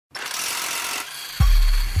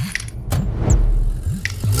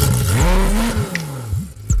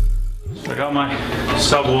out my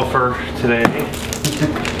subwoofer today.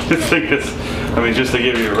 This thing is, I mean, just to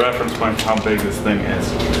give you a reference point how big this thing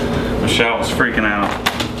is. Michelle was freaking out.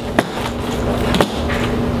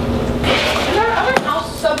 In our other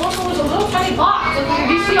house, subwoofer was a little tiny box. It was a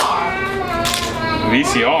VCR.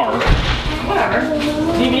 VCR? Whatever.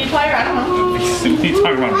 DVD player, I don't know. What are you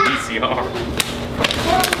talking about, VCR?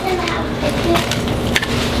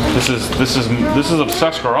 This is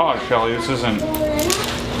Obsessed Garage, Shelly. This isn't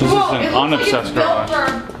Unobsessed Garage.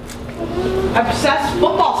 Obsessed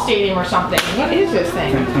football stadium or something. What is this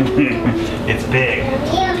thing? It's big.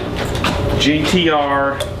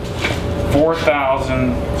 JTR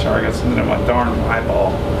 4000. Sorry, I got something in my darn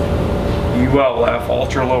eyeball. ULF,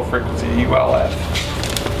 ultra low frequency ULF.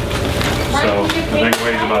 So the thing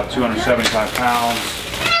weighs about 275 pounds,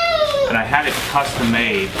 and I had it custom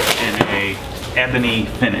made in a ebony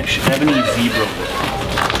finish, ebony zebra wood.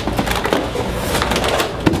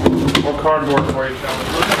 More cardboard for you, Shelly.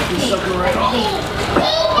 This sucker right off.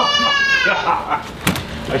 Oh my God!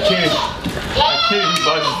 I can't even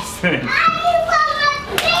budge this thing.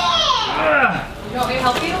 You want me to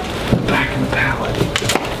help you? Back in the pallet.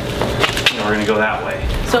 Yeah, we're gonna go that way.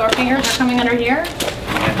 So our fingers are coming under here?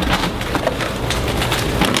 Yeah.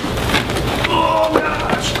 Oh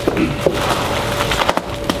gosh!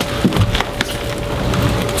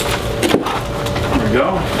 There we go.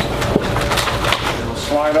 It'll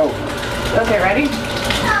slide over. Okay, ready?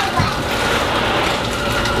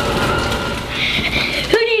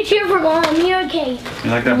 Who do you cheer for going on me? Okay. You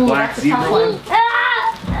like that black that's a tough zebra? one.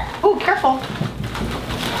 Oh, careful.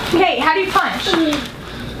 Okay, how do you punch?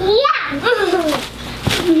 Yeah.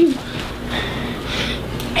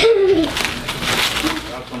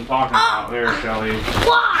 That's what I'm talking about there, Shelly.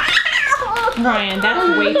 Ryan,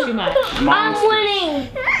 that's way too much. I'm winning.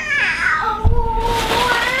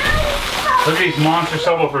 Look at these monster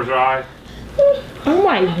subwoofers, right? Oh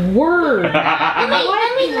my word. Let me What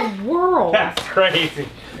in the world? That's crazy.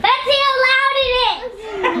 Let's see how loud it is.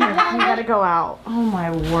 We gotta go out. Oh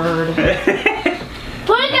my word.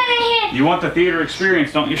 We're gonna hit. You want the theater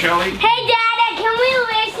experience, don't you, Shelly? Hey, Dada, can we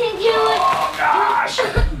listen to it? Oh gosh!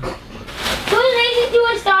 Can we listen to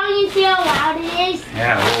a song and see how loud it is?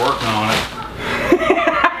 Yeah, we're working on it.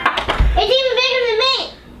 It's even bigger than me.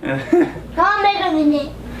 I'm bigger than it.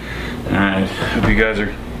 Alright, hope you guys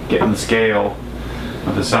are getting the scale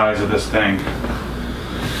of the size of this thing.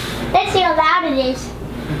 Let's see how loud it is.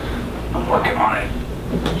 I'm working on it.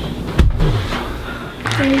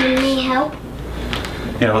 Do you need help?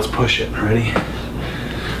 Yeah, let's push it. Ready?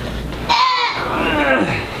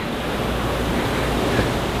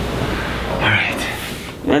 Alright.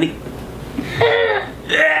 Ready?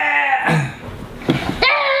 Yeah!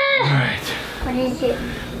 Alright. What is it?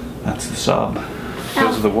 That's the sub.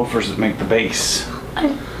 Those are the woofers that make the bass.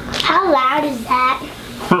 How loud is that?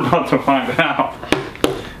 We're about to find out.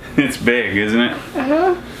 It's big, isn't it?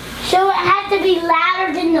 So it has to be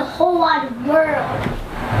louder than the whole wide world.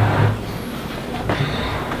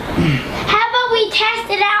 How about we test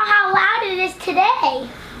it out how loud it is today?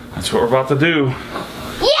 That's what we're about to do.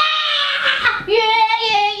 Yeah! Yeah,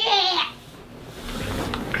 yeah, yeah!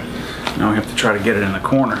 Now we have to try to get it in the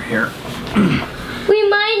corner here. We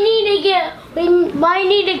might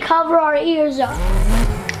need to cover our ears up.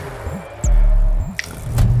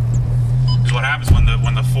 What happens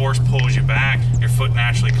when the force pulls you back, your foot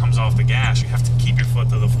naturally comes off the gas. You have to keep your foot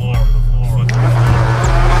to the floor.